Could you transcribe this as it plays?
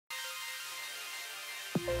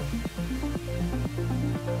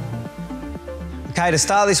Okay, to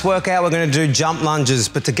start this workout, we're going to do jump lunges.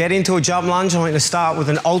 But to get into a jump lunge, I'm going to start with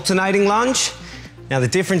an alternating lunge. Now the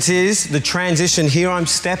difference is the transition here, I'm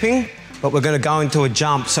stepping, but we're going to go into a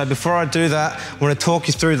jump. So before I do that, I want to talk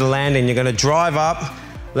you through the landing. You're going to drive up,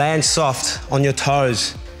 land soft on your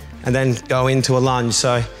toes, and then go into a lunge.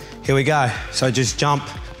 So here we go. So just jump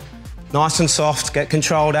nice and soft, get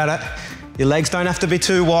controlled at it. Your legs don't have to be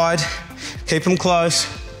too wide. Keep them close.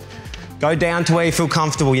 Go down to where you feel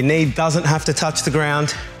comfortable. Your knee doesn't have to touch the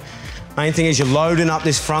ground. Main thing is you're loading up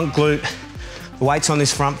this front glute. The weight's on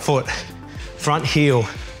this front foot, front heel.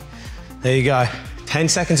 There you go. 10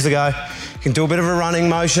 seconds to go. You can do a bit of a running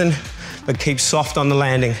motion, but keep soft on the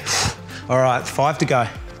landing. All right, 5 to go.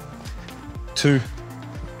 2,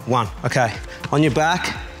 1. Okay, on your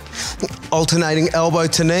back, alternating elbow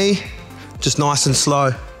to knee, just nice and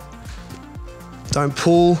slow. Don't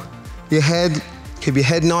pull your head. Keep your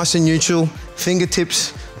head nice and neutral,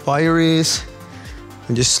 fingertips by your ears,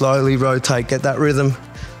 and just slowly rotate, get that rhythm.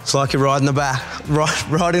 It's like you're riding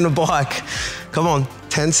riding a bike. Come on,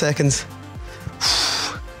 10 seconds.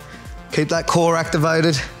 Keep that core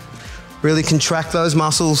activated, really contract those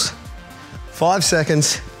muscles. 5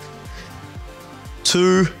 seconds.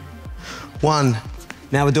 2, 1.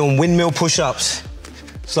 Now we're doing windmill push-ups.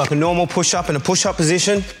 It's like a normal push-up in a push-up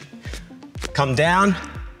position. Come down,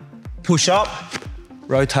 push up,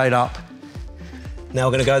 rotate up. Now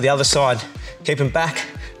we're gonna go the other side. Keep them back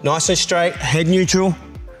nice and straight, head neutral,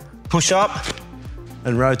 push up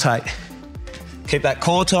and rotate. Keep that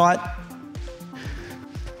core tight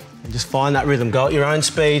and just find that rhythm. Go at your own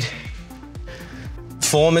speed.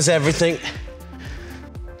 Form is everything.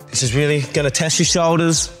 This is really gonna test your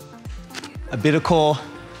shoulders, a bit of core.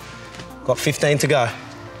 Got 15 to go.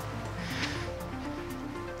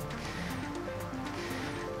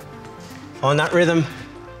 Find that rhythm.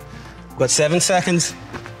 Got 7 seconds.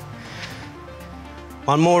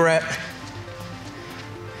 1 more rep.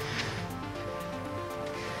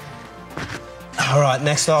 All right,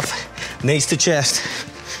 next off, knees to chest.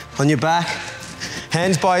 On your back,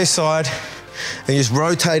 hands by your side, and just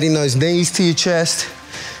rotating those knees to your chest,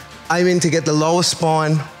 aiming to get the lower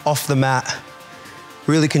spine off the mat.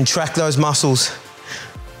 Really contract those muscles.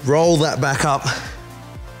 Roll that back up.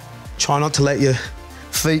 Try not to let your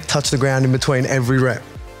feet touch the ground in between every rep.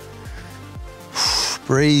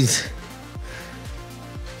 Breathe.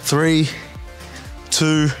 3,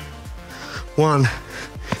 2, 1.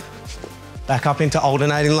 Back up into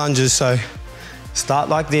alternating lunges. So start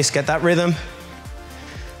like this, get that rhythm.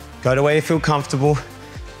 Go to where you feel comfortable.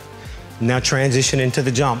 Now transition into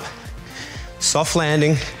the jump. Soft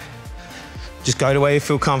landing. Just go to where you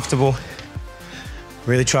feel comfortable.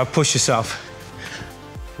 Really try to push yourself.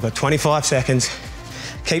 We've got 25 seconds.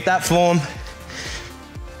 Keep that form.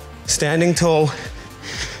 Standing tall.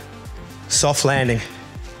 Soft landing.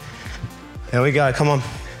 There we go, come on.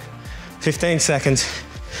 15 seconds.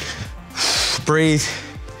 Breathe.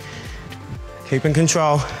 Keep in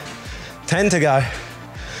control. 10 to go.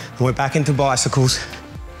 And we're back into bicycles.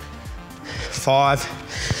 5,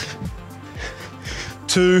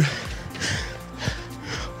 2,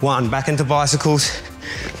 1. Back into bicycles.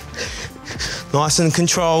 Nice and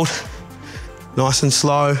controlled. Nice and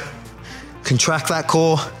slow. Contract that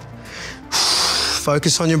core.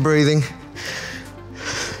 Focus on your breathing.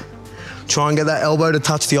 Try and get that elbow to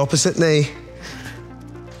touch the opposite knee.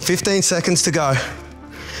 15 seconds to go.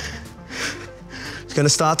 It's gonna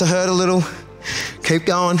start to hurt a little. Keep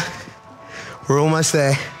going. We're almost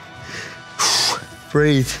there.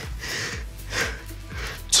 Breathe.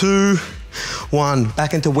 2, 1.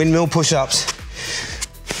 Back into windmill push-ups.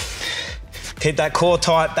 Keep that core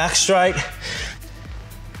tight, back straight.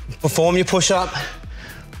 Perform your push-up.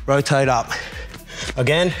 Rotate up.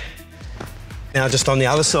 Again. Now just on the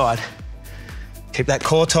other side. Keep that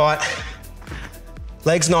core tight.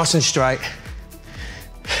 Legs nice and straight.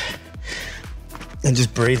 And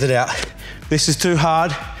just breathe it out. If this is too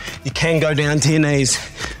hard, you can go down to your knees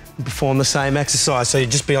and perform the same exercise. So you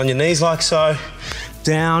just be on your knees like so.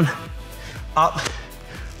 Down, up,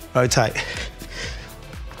 rotate.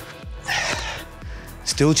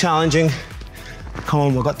 Still challenging. Come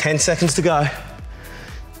on, we've got 10 seconds to go.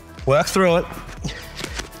 Work through it.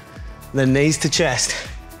 Then knees to chest.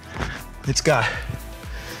 Let's go.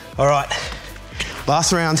 All right,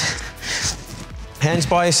 last round. Hands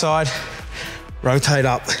by your side, rotate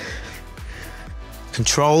up.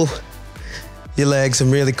 Control your legs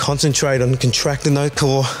and really concentrate on contracting that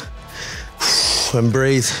core. And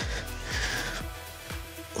breathe.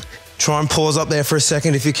 Try and pause up there for a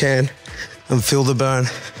second if you can and feel the burn.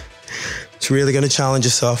 It's really gonna challenge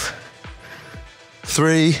yourself.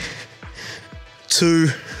 3, 2,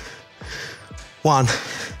 1.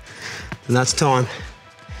 And that's time.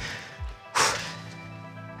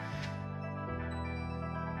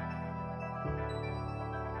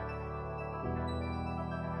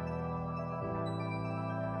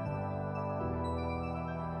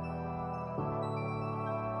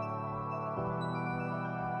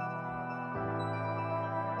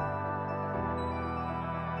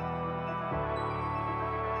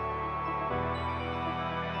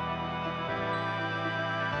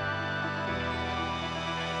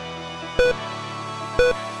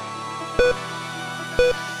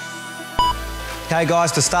 Okay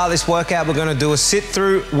guys, to start this workout, we're gonna do a sit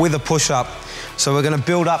through with a push up. So we're gonna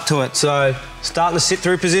build up to it. So start in the sit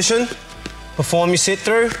through position, perform your sit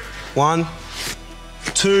through. 1,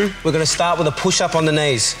 2, we're gonna start with a push up on the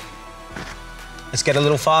knees. Let's get a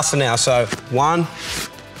little faster now. So 1,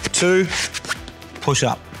 2, push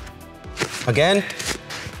up. Again,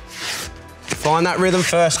 find that rhythm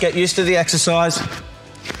first, get used to the exercise.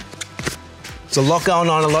 There's a lot going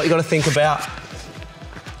on, a lot you gotta think about.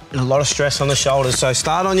 And a lot of stress on the shoulders. So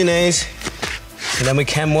start on your knees, and then we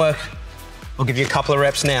can work. I'll give you a couple of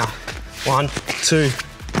reps now. 1, 2,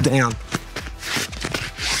 down.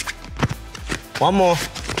 One more.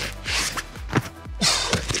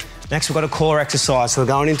 Next, we've got a core exercise. So we're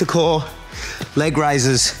going into core, leg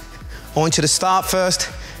raises. I want you to start first,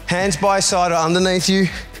 hands by your side or underneath you.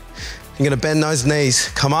 You're gonna bend those knees.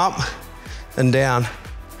 Come up and down.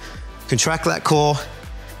 Contract that core.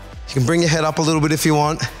 You can bring your head up a little bit if you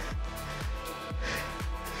want.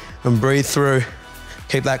 And breathe through.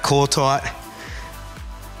 Keep that core tight.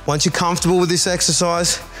 Once you're comfortable with this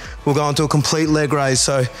exercise, we'll go into a complete leg raise.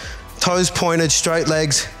 So toes pointed, straight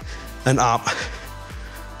legs, and up.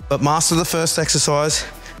 But master the first exercise,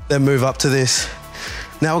 then move up to this.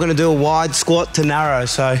 Now we're gonna do a wide squat to narrow.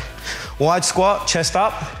 So wide squat, chest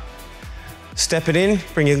up, step it in,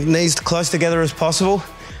 bring your knees close together as possible,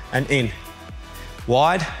 and in.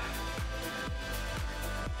 Wide,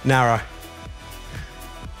 narrow.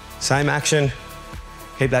 Same action,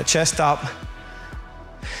 keep that chest up,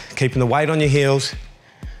 keeping the weight on your heels,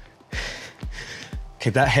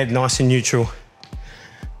 keep that head nice and neutral.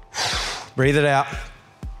 Breathe it out.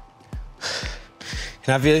 You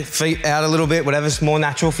can have your feet out a little bit, whatever's more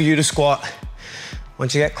natural for you to squat.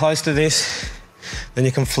 Once you get close to this, then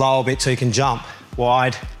you can flow a bit so you can jump.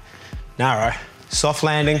 Wide, narrow, soft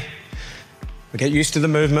landing. We get used to the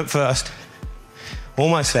movement first.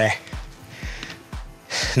 Almost there.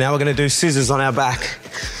 Now we're gonna do scissors on our back.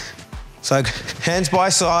 So hands by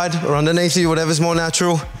side or underneath you, whatever's more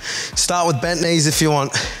natural. Start with bent knees if you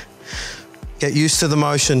want. Get used to the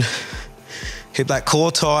motion. Keep that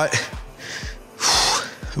core tight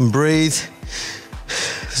and breathe.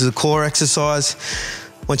 This is a core exercise.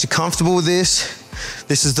 Once you're comfortable with this,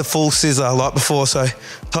 this is the full scissor like before. So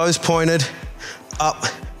toes pointed, up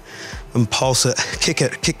and pulse it. Kick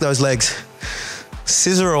it, kick those legs.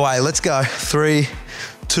 Scissor away, let's go. 3,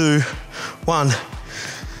 2, 1.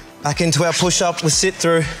 Back into our push-up with sit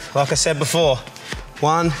through, like I said before.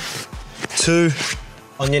 1, 2,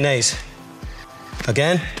 on your knees.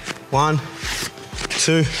 Again, 1,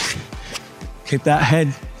 2. Keep that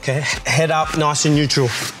head up nice and neutral.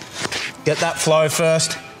 Get that flow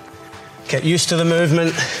first. Get used to the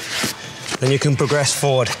movement, then you can progress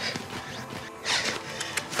forward.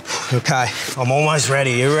 Okay, I'm almost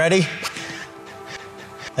ready. You ready?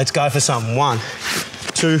 Let's go for some. 1,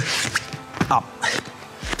 2, up.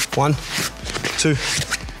 1, 2,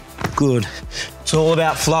 good. It's all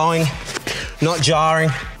about flowing, not jarring,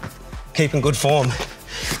 keeping good form.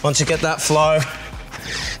 Once you get that flow,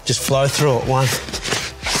 just flow through it. 1.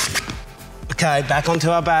 Okay, back onto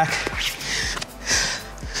our back.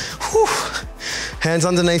 Whew. Hands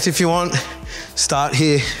underneath if you want. Start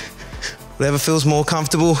here. Whatever feels more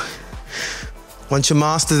comfortable. Once you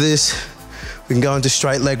master this, we can go into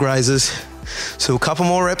straight leg raises. So a couple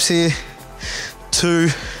more reps here. 2,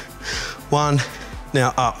 1,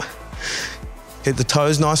 now up. Keep the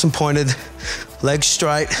toes nice and pointed, legs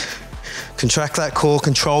straight. Contract that core,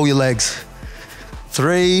 control your legs.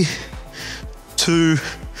 3, 2,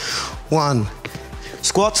 1.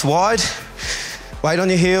 Squats wide, weight on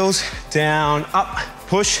your heels, down, up,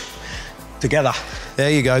 push, together. There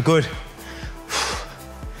you go, good.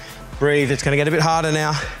 Breathe, it's gonna get a bit harder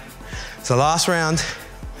now. It's the last round.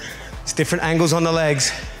 It's different angles on the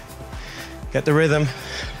legs. Get the rhythm.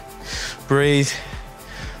 Breathe,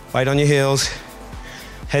 weight on your heels,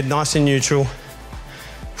 head nice and neutral.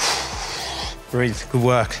 Breathe, good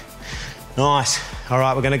work. Nice. All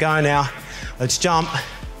right, we're gonna go now. Let's jump.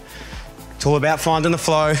 It's all about finding the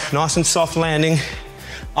flow, nice and soft landing.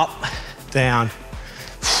 Up, down,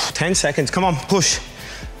 10 seconds, come on, push.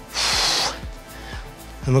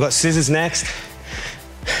 And we've got scissors next.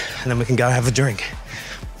 And then we can go have a drink.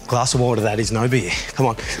 Glass of water, that is, no beer. Come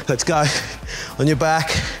on, let's go. On your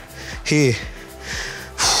back, here.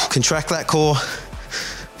 Contract that core.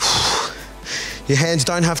 Your hands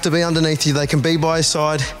don't have to be underneath you, they can be by your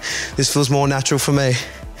side. This feels more natural for me.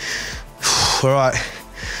 All right,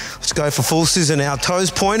 let's go for full scissor now.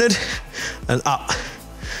 Toes pointed and up.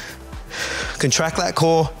 Contract that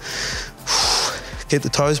core. Keep the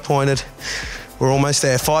toes pointed. We're almost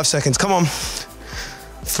there, 5 seconds, come on.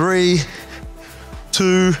 3,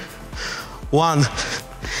 2, 1.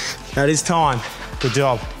 That is time. Good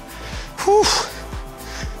job. Whew.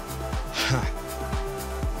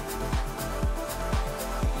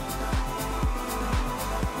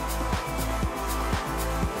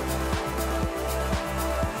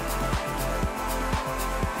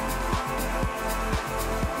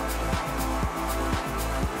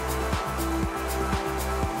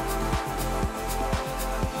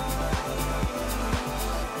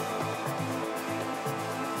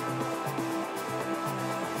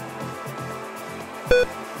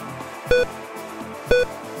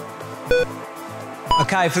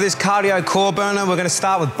 Okay, for this cardio core burner, we're gonna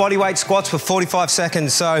start with bodyweight squats for 45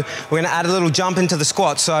 seconds. So we're gonna add a little jump into the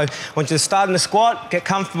squat. So I want you to start in the squat, get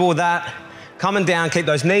comfortable with that. Coming down, keep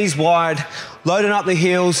those knees wide, loading up the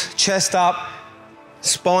heels, chest up,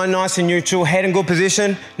 spine nice and neutral, head in good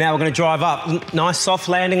position. Now we're gonna drive up. Nice soft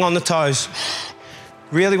landing on the toes.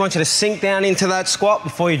 Really want you to sink down into that squat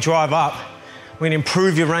before you drive up. We're gonna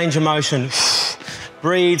improve your range of motion.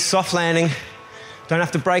 Breathe, soft landing. Don't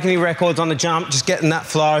have to break any records on the jump, just getting that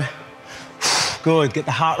flow. Good, get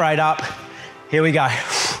the heart rate up. Here we go.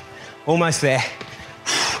 Almost there.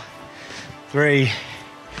 3,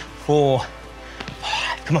 4,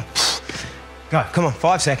 5, come on. Go, come on,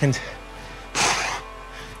 5 seconds.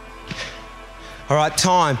 All right,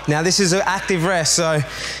 time. Now this is an active rest, so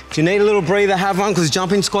if you need a little breather, have one, because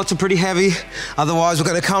jumping squats are pretty heavy. Otherwise, we're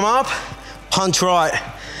gonna come up, punch right.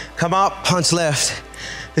 Come up, punch left.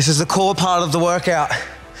 This is the core part of the workout.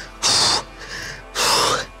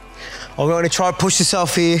 I'm going to try to push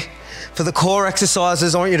yourself here. For the core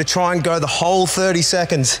exercises, I want you to try and go the whole 30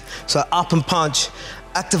 seconds. So up and punch.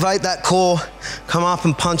 Activate that core, come up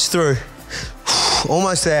and punch through.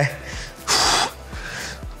 Almost there.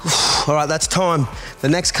 All right, that's time. The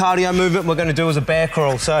next cardio movement we're going to do is a bear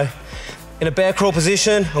crawl. So in a bear crawl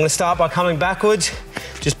position, I'm going to start by coming backwards,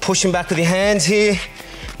 just pushing back with your hands here.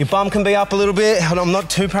 Your bum can be up a little bit, and I'm not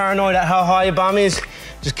too paranoid at how high your bum is.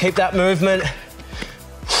 Just keep that movement.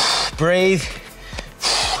 Breathe.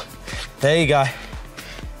 There you go.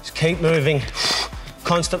 Just keep moving.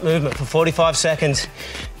 Constant movement for 45 seconds.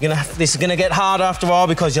 This is gonna get hard after a while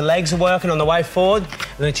because your legs are working on the way forward,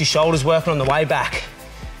 and then it's your shoulders working on the way back.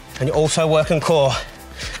 And you're also working core.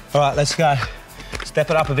 All right, let's go. Step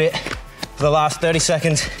it up a bit for the last 30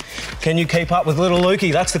 seconds. Can you keep up with little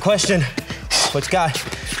Lukey? That's the question. Let's go.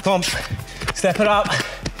 Come on, step it up.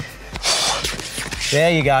 There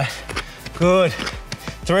you go. Good.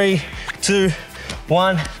 3, 2,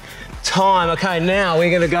 1, time. Okay, now we're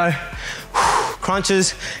gonna go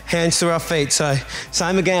crunches, hands through our feet. So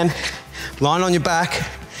same again, line on your back,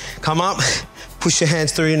 come up, push your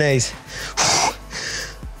hands through your knees.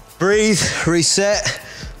 Breathe, reset,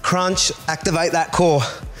 crunch, activate that core.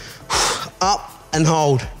 Up and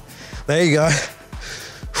hold. There you go.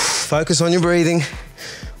 Focus on your breathing.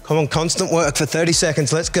 Come on, constant work for 30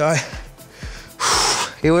 seconds. Let's go.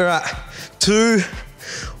 Here we're at 2,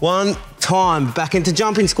 1, time. Back into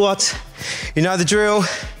jumping squats. You know the drill.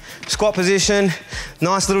 Squat position,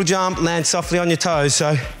 nice little jump, land softly on your toes.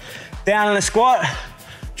 So down in a squat,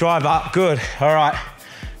 drive up, good. All right,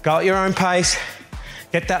 go at your own pace.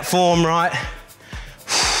 Get that form right.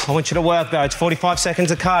 I want you to work though. It's 45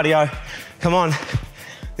 seconds of cardio. Come on.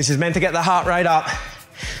 This is meant to get the heart rate up.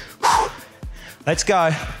 Let's go.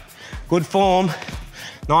 Good form.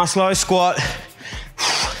 Nice low squat.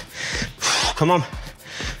 Come on.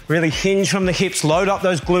 Really hinge from the hips. Load up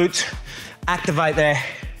those glutes. Activate there.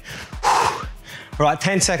 All right,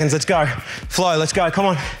 10 seconds. Let's go. Flow. Let's go. Come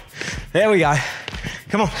on. There we go.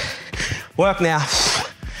 Come on. Work now.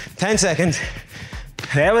 10 seconds.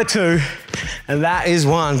 There were 2. And that is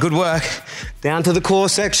 1. Good work. Down to the core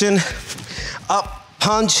section. Up,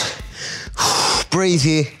 punch. Breathe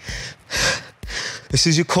here. This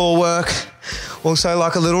is your core work. Also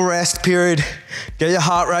like a little rest period. Get your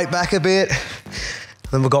heart rate back a bit.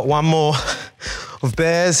 Then we've got 1 more of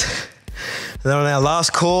bears. And then on our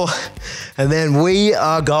last core. And then we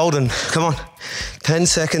are golden. Come on. 10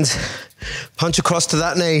 seconds. Punch across to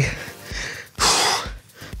that knee.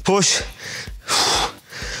 Push.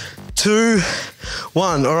 2,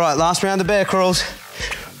 1. All right, last round of bear crawls.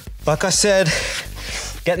 Like I said,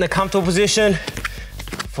 get in a comfortable position.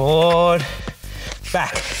 Forward,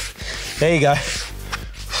 back. There you go.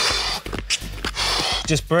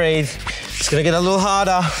 Just breathe. It's gonna get a little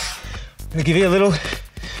harder. I'm gonna give you a little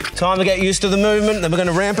time to get used to the movement, then we're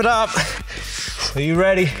gonna ramp it up. Are you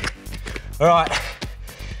ready? All right,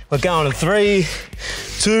 we're going in 3,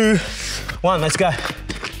 2, 1, let's go.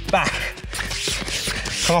 Back.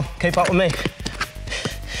 Come on, keep up with me.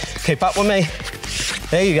 Keep up with me.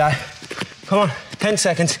 There you go. Come on, 10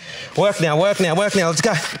 seconds. Work now, work now, work now, let's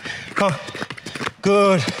go. Come on,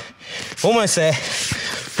 good. Almost there.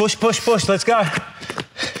 Push, push, push, let's go.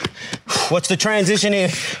 What's the transition here?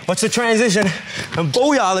 What's the transition? And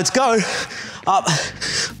booyah, let's go. Up,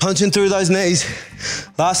 punching through those knees.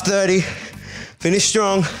 Last 30, finish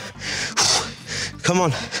strong. Come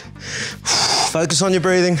on. Focus on your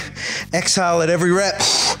breathing. Exhale at every rep.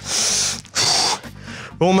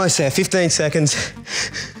 We're almost there, 15 seconds.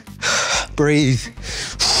 Breathe.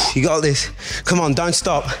 You got this. Come on, don't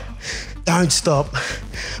stop. Don't stop.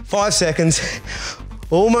 5 seconds.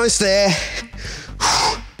 Almost there.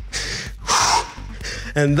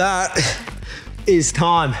 And that is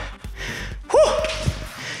time. Whew.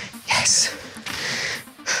 Yes.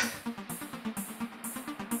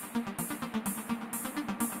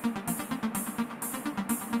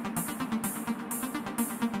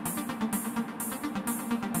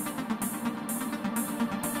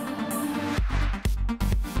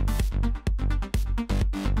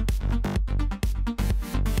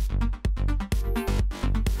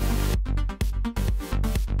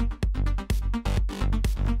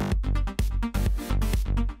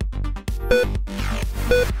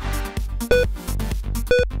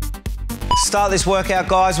 Start this workout,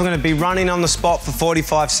 guys, we're gonna be running on the spot for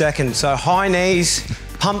 45 seconds. So high knees,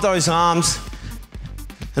 pump those arms,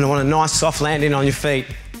 and I want a nice soft landing on your feet.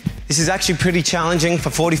 This is actually pretty challenging for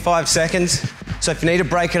 45 seconds. So if you need to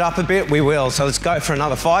break it up a bit, we will. So let's go for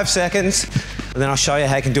another 5 seconds, and then I'll show you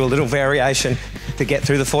how you can do a little variation to get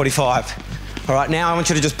through the 45. All right, now I want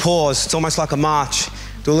you to just pause. It's almost like a march.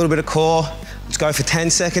 Do a little bit of core. Let's go for 10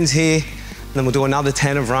 seconds here, and then we'll do another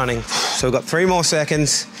 10 of running. So we've got 3 more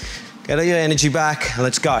seconds. Get your energy back, and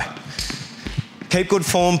let's go. Keep good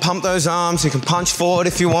form, pump those arms. You can punch forward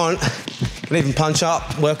if you want. You can even punch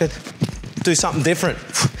up, work it, do something different.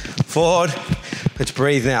 Forward, let's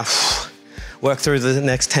breathe now. Work through the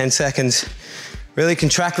next 10 seconds. Really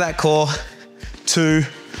contract that core. 2,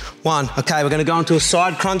 1. Okay, we're gonna go into a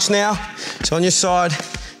side crunch now. So on your side,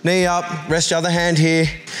 knee up, rest your other hand here,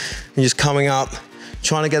 and just coming up,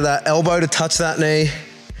 trying to get that elbow to touch that knee.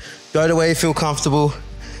 Go to where you feel comfortable,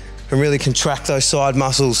 and really contract those side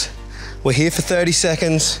muscles. We're here for 30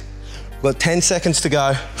 seconds. We've got 10 seconds to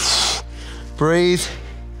go. Breathe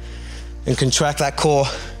and contract that core.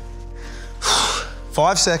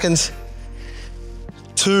 5 seconds.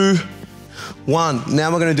 2, 1. Now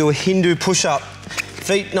we're gonna do a Hindu push-up.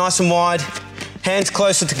 Feet nice and wide, hands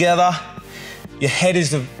closer together. Your head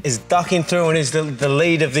is ducking through and is the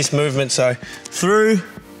lead of this movement. So through,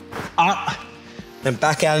 up, and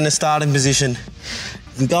back out in the starting position.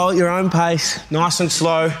 You can go at your own pace, nice and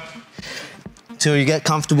slow, until you get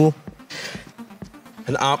comfortable,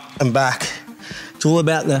 and up and back. It's all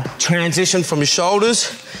about the transition from your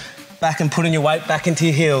shoulders, back and putting your weight back into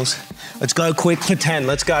your heels. Let's go quick for 10,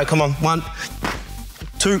 let's go, come on. 1,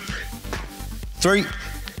 2, 3,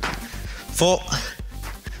 4,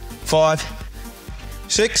 5,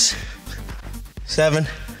 6, 7,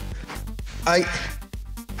 8,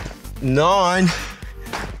 9,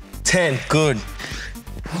 10, good.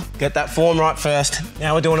 Get that form right first.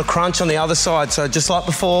 Now we're doing a crunch on the other side. So just like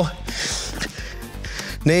before,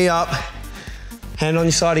 knee up, hand on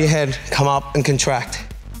your side of your head, come up and contract.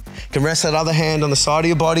 You can rest that other hand on the side of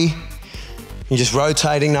your body. You're just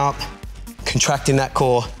rotating up, contracting that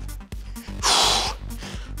core.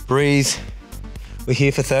 Breathe. We're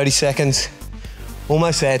here for 30 seconds.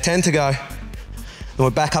 Almost there, 10 to go. And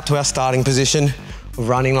we're back up to our starting position. We're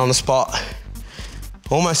running on the spot.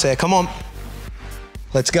 Almost there, come on.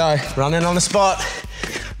 Let's go, running on the spot.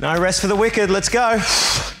 No rest for the wicked, let's go.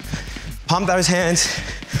 Pump those hands,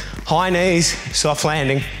 high knees, soft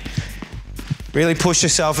landing. Really push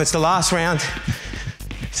yourself, it's the last round.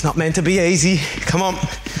 It's not meant to be easy, come on. You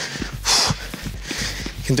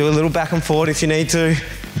can do a little back and forward if you need to. You're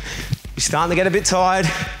starting to get a bit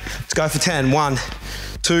tired. Let's go for 10, 1,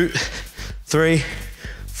 2, 3,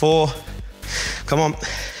 4. Come on,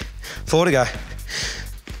 4 to go.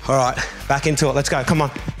 All right, back into it, let's go, come on.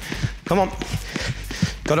 Come on,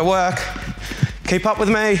 gotta work. Keep up with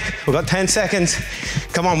me, we've got 10 seconds.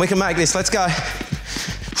 Come on, we can make this, let's go.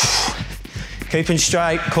 Keeping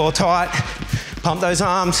straight, core tight. Pump those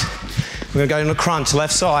arms. We're gonna go into crunch,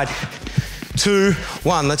 left side. 2,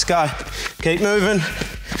 1, let's go. Keep moving.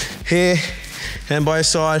 Here, hand by your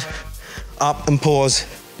side, up and pause.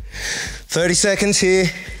 30 seconds here.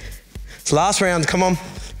 It's last round, come on.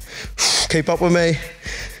 Keep up with me.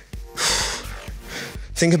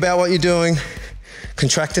 Think about what you're doing.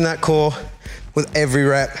 Contracting that core with every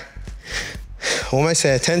rep. Almost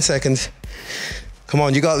there, 10 seconds. Come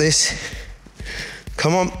on, you got this.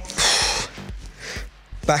 Come on.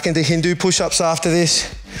 Back into Hindu push-ups after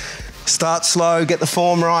this. Start slow, get the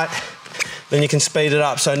form right, then you can speed it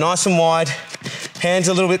up. So nice and wide, hands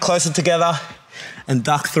a little bit closer together, and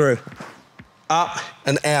duck through. Up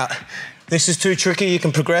and out. This is too tricky, you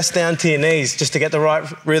can progress down to your knees just to get the right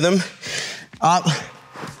rhythm. Up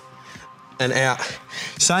and out.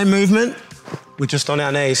 Same movement, we're just on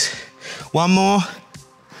our knees. One more,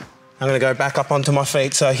 I'm gonna go back up onto my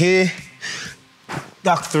feet. So here,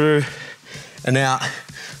 duck through and out.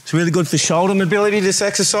 It's really good for shoulder mobility, this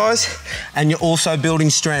exercise, and you're also building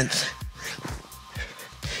strength.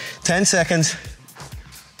 10 seconds.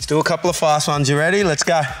 Let's do a couple of fast ones. You ready? Let's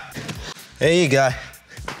go. There you go.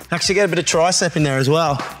 Actually get a bit of tricep in there as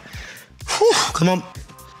well. Whew, come on.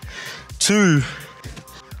 2,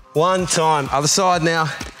 1 time. Other side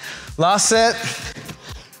now. Last set.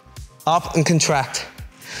 Up and contract.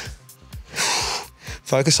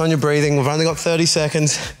 Focus on your breathing. We've only got 30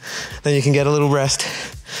 seconds. Then you can get a little rest.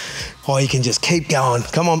 Or you can just keep going.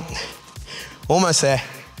 Come on. Almost there.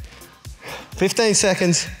 15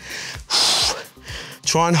 seconds.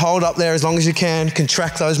 Try and hold up there as long as you can.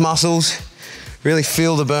 Contract those muscles. Really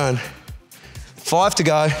feel the burn. 5 to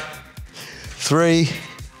go. 3,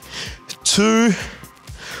 2,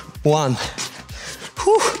 1.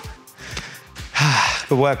 Whew.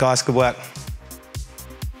 Good work, guys. Good work.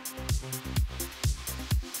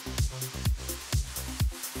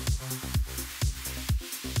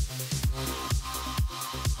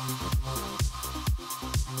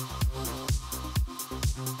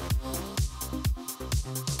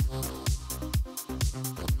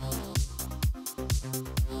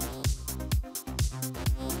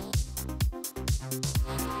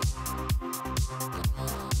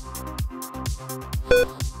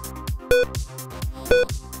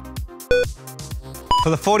 For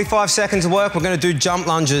the 45 seconds of work, we're gonna do jump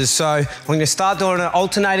lunges. So we're gonna start doing an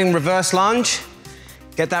alternating reverse lunge,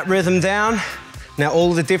 get that rhythm down. Now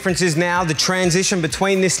all the difference is now the transition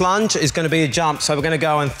between this lunge is gonna be a jump. So we're gonna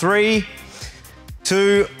go in 3,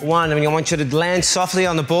 2, 1. And I want you to land softly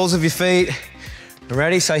on the balls of your feet.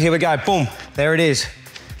 Ready? So here we go, boom, there it is.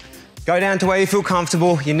 Go down to where you feel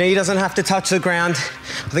comfortable. Your knee doesn't have to touch the ground.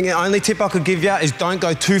 I think the only tip I could give you is don't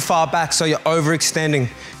go too far back so you're overextending.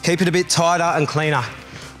 Keep it a bit tighter and cleaner.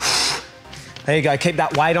 There you go, keep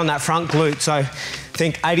that weight on that front glute. So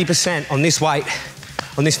think 80% on this weight,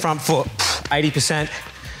 on this front foot, 80%.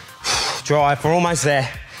 Drive, we're almost there.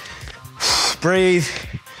 Breathe,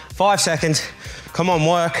 5 seconds. Come on,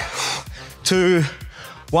 work. 2,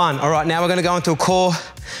 1. All right, now we're gonna go into a core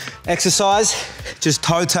exercise, just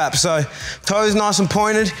toe tap. So toes nice and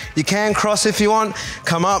pointed. You can cross if you want.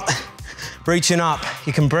 Come up, reaching up.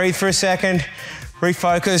 You can breathe for a second,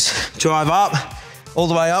 refocus, drive up, all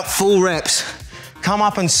the way up, full reps. Come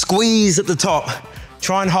up and squeeze at the top.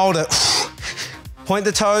 Try and hold it. Point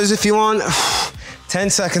the toes if you want.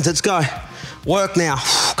 10 seconds, let's go. Work now,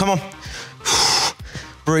 come on.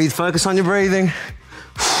 Breathe, focus on your breathing.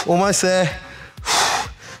 Almost there.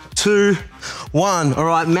 2, 1. All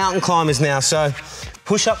right, mountain climbers now. So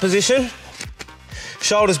push-up position,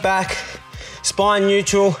 shoulders back, spine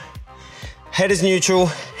neutral, head is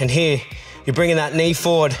neutral, and here, you're bringing that knee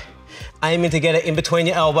forward, aiming to get it in between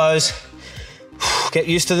your elbows. Get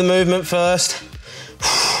used to the movement first.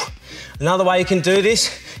 Another way you can do this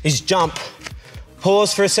is jump.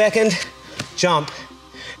 Pause for a second, jump.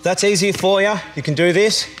 If that's easier for you, you can do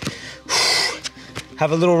this.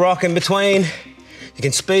 Have a little rock in between. You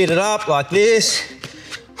can speed it up like this,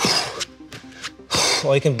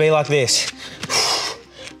 or you can be like this.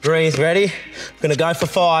 Breathe, ready? I'm gonna go for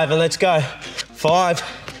 5 and let's go. 5,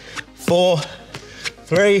 4,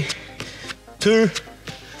 3, 2,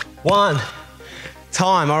 1.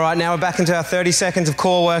 Time. All right, now we're back into our 30 seconds of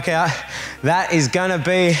core workout. That is gonna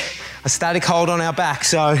be a static hold on our back.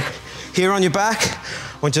 So here on your back,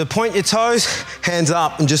 I want you to point your toes, hands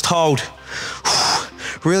up, and just hold.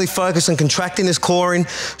 Really focus on contracting this core in,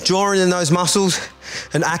 drawing in those muscles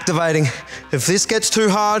and activating. If this gets too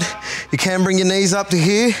hard, you can bring your knees up to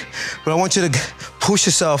here, but I want you to push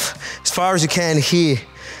yourself as far as you can here.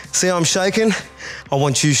 See how I'm shaking? I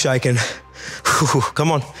want you shaking.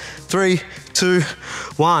 Come on. 3, 2,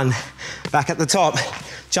 1. Back at the top.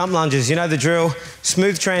 Jump lunges, you know the drill.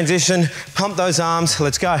 Smooth transition, pump those arms,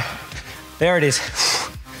 let's go. There it is.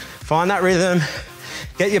 Find that rhythm,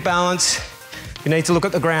 get your balance. You need to look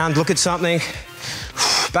at the ground, look at something.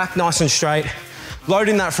 Back nice and straight.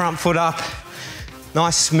 Loading that front foot up.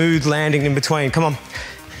 Nice smooth landing in between, come on.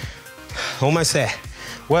 Almost there.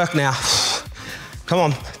 Work now. Come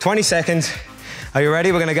on, 20 seconds. Are you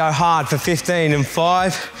ready? We're gonna go hard for 15 in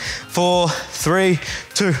 5, 4, 3,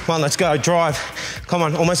 2, 1, let's go, drive. Come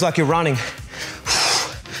on, almost like you're running.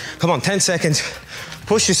 Come on, 10 seconds.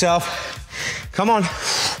 Push yourself. Come on,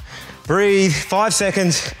 breathe, 5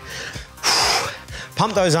 seconds.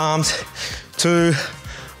 Pump those arms, 2,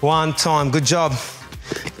 1, time, good job.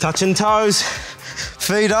 Touching toes,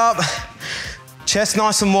 feet up, chest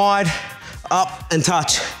nice and wide, up and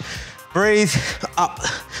touch. Breathe, up.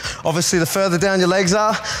 Obviously, the further down your legs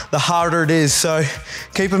are, the harder it is. So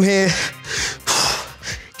keep them here.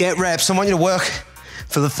 Get reps. I want you to work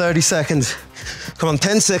for the 30 seconds. Come on,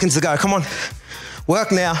 10 seconds to go. Come on.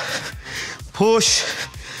 Work now. Push.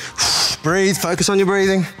 Breathe. Focus on your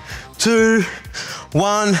breathing. 2,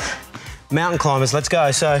 1. Mountain climbers. Let's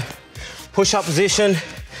go. So push-up position.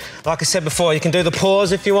 Like I said before, you can do the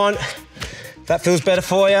pause if you want. If that feels better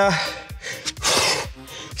for you.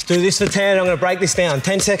 Do this for 10, I'm gonna break this down.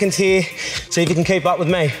 10 seconds here, see if you can keep up with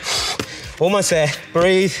me. Almost there,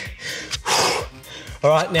 breathe. All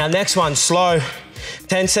right, now next one, slow.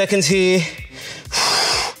 10 seconds here.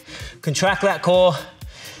 Contract that core.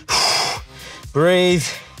 Breathe.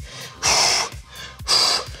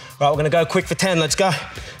 All right, we're gonna go quick for 10, let's go.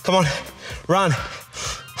 Come on, run.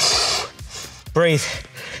 Breathe,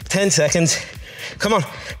 10 seconds. Come on,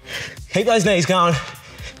 keep those knees going.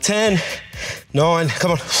 10, 9,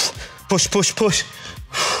 come on, push, push, push.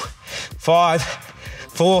 5,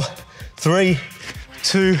 4, 3,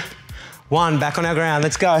 2, 1, back on our ground,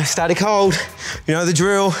 let's go. Static hold, you know the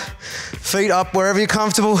drill. Feet up wherever you're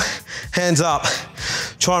comfortable, hands up.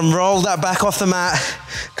 Try and roll that back off the mat,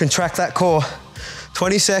 contract that core.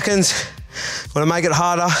 20 seconds, wanna make it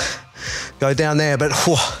harder, go down there, but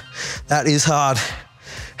whew, that is hard.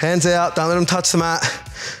 Hands out, don't let them touch the mat.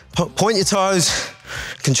 Point your toes,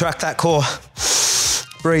 contract that core.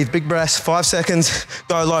 Breathe, big breaths, 5 seconds.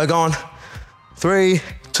 Go low, go on. 3,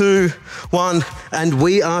 2, 1, and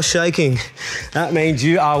we are shaking. That means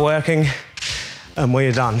you are working and we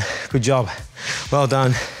are done. Good job, well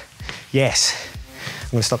done. Yes,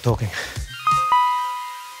 I'm gonna stop talking.